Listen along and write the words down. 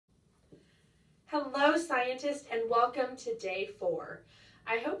Hello, scientists, and welcome to day 4.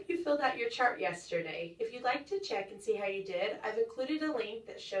 I hope you filled out your chart yesterday. If you'd like to check and see how you did, I've included a link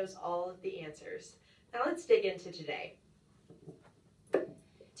that shows all of the answers. Now let's dig into today.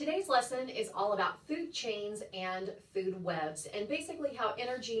 Today's lesson is all about food chains and food webs and basically how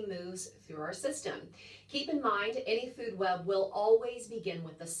energy moves through our system. Keep in mind, any food web will always begin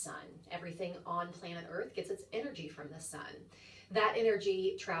with the sun. Everything on planet Earth gets its energy from the sun. That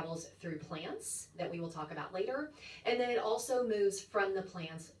energy travels through plants that we will talk about later, and then it also moves from the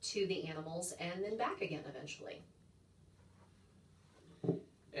plants to the animals and then back again eventually.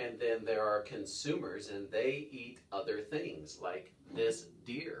 And then there are consumers, and they eat other things like this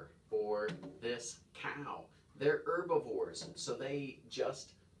deer or this cow. They're herbivores, so they eat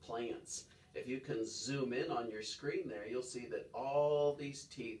just plants. If you can zoom in on your screen there, you'll see that all these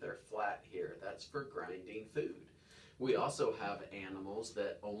teeth are flat here. That's for grinding food. We also have animals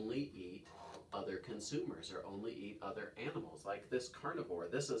that only eat other consumers or only eat other animals, like this carnivore.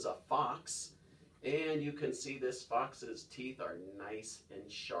 This is a fox, and you can see this fox's teeth are nice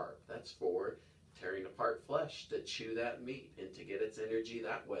and sharp. That's for tearing apart flesh to chew that meat and to get its energy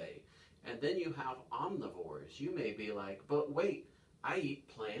that way. And then you have omnivores. You may be like, but wait, I eat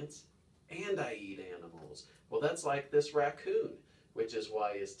plants and I eat animals. Well, that's like this raccoon, which is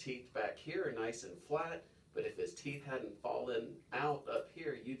why his teeth back here are nice and flat. But if his teeth hadn't fallen out up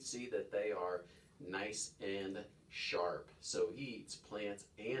here, you'd see that they are nice and sharp. So he eats plants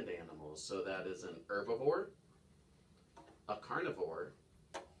and animals. So that is an herbivore, a carnivore,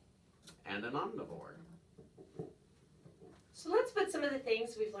 and an omnivore. So let's put some of the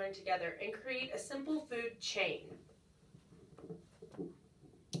things we've learned together and create a simple food chain.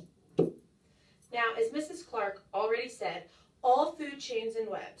 Now, as Mrs. Clark already said, all food chains and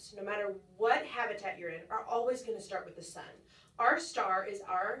webs, no matter what habitat you're in, are always going to start with the sun. Our star is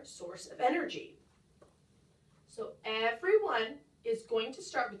our source of energy. So everyone is going to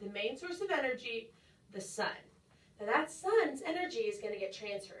start with the main source of energy, the sun. Now that sun's energy is going to get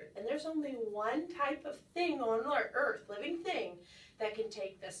transferred. And there's only one type of thing on our Earth, living thing, that can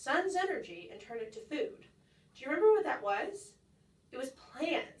take the sun's energy and turn it to food. Do you remember what that was? It was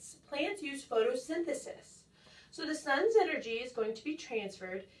plants. Plants use photosynthesis. So the sun's energy is going to be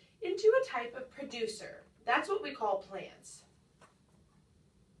transferred into a type of producer. That's what we call plants.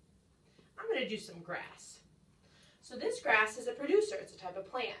 I'm going to do some grass. So this grass is a producer. It's a type of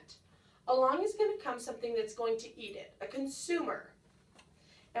plant. Along is going to come something that's going to eat it, a consumer.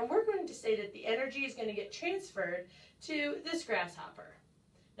 And we're going to say that the energy is going to get transferred to this grasshopper.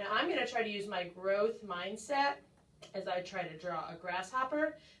 Now I'm going to try to use my growth mindset as I try to draw a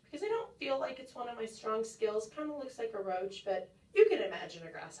grasshopper, because I don't feel like it's one of my strong skills. Kind of looks like a roach, but you can imagine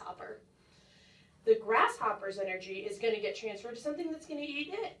a grasshopper. The grasshopper's energy is going to get transferred to something that's going to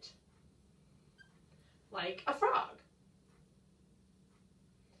eat it, like a frog.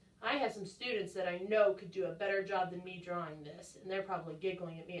 I have some students that I know could do a better job than me drawing this, and they're probably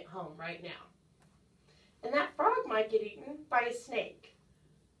giggling at me at home right now. And that frog might get eaten by a snake.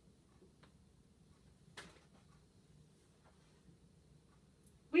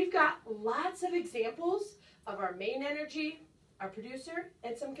 We've got lots of examples of our main energy, our producer,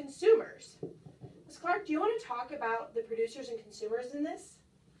 and some consumers. Ms. Clark, do you want to talk about the producers and consumers in this?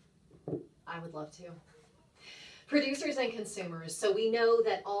 I would love to. Producers and consumers. So we know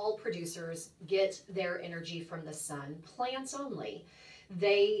that all producers get their energy from the sun, plants only.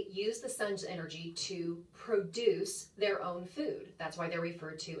 They use the sun's energy to produce their own food. That's why they're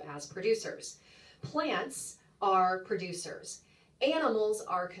referred to as producers. Plants are producers. Animals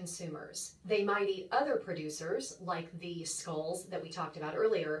are consumers. They might eat other producers, like the skulls that we talked about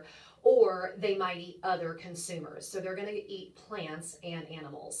earlier, or they might eat other consumers. So they're going to eat plants and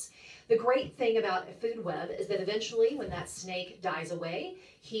animals. The great thing about a food web is that eventually, when that snake dies away,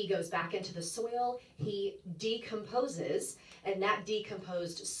 he goes back into the soil, he decomposes, and that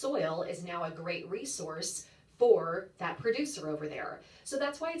decomposed soil is now a great resource for that producer over there. So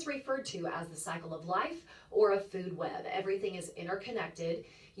that's why it's referred to as the cycle of life or a food web. Everything is interconnected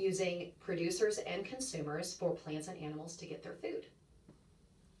using producers and consumers for plants and animals to get their food.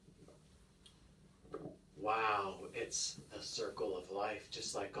 Wow, it's the circle of life,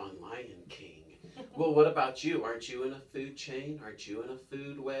 just like on Lion King. Well, what about you? Aren't you in a food chain? Aren't you in a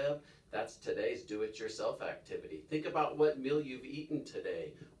food web? That's today's do-it-yourself activity. Think about what meal you've eaten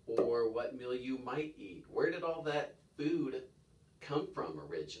today, or what meal you might eat. Where did all that food come from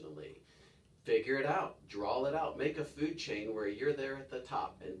originally? Figure it out, draw it out, make a food chain where you're there at the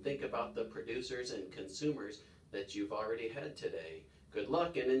top, and think about the producers and consumers that you've already had today. Good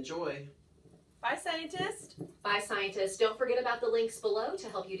luck and enjoy. Bye, scientists. Bye, scientists. Don't forget about the links below to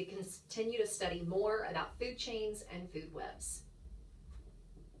help you to continue to study more about food chains and food webs.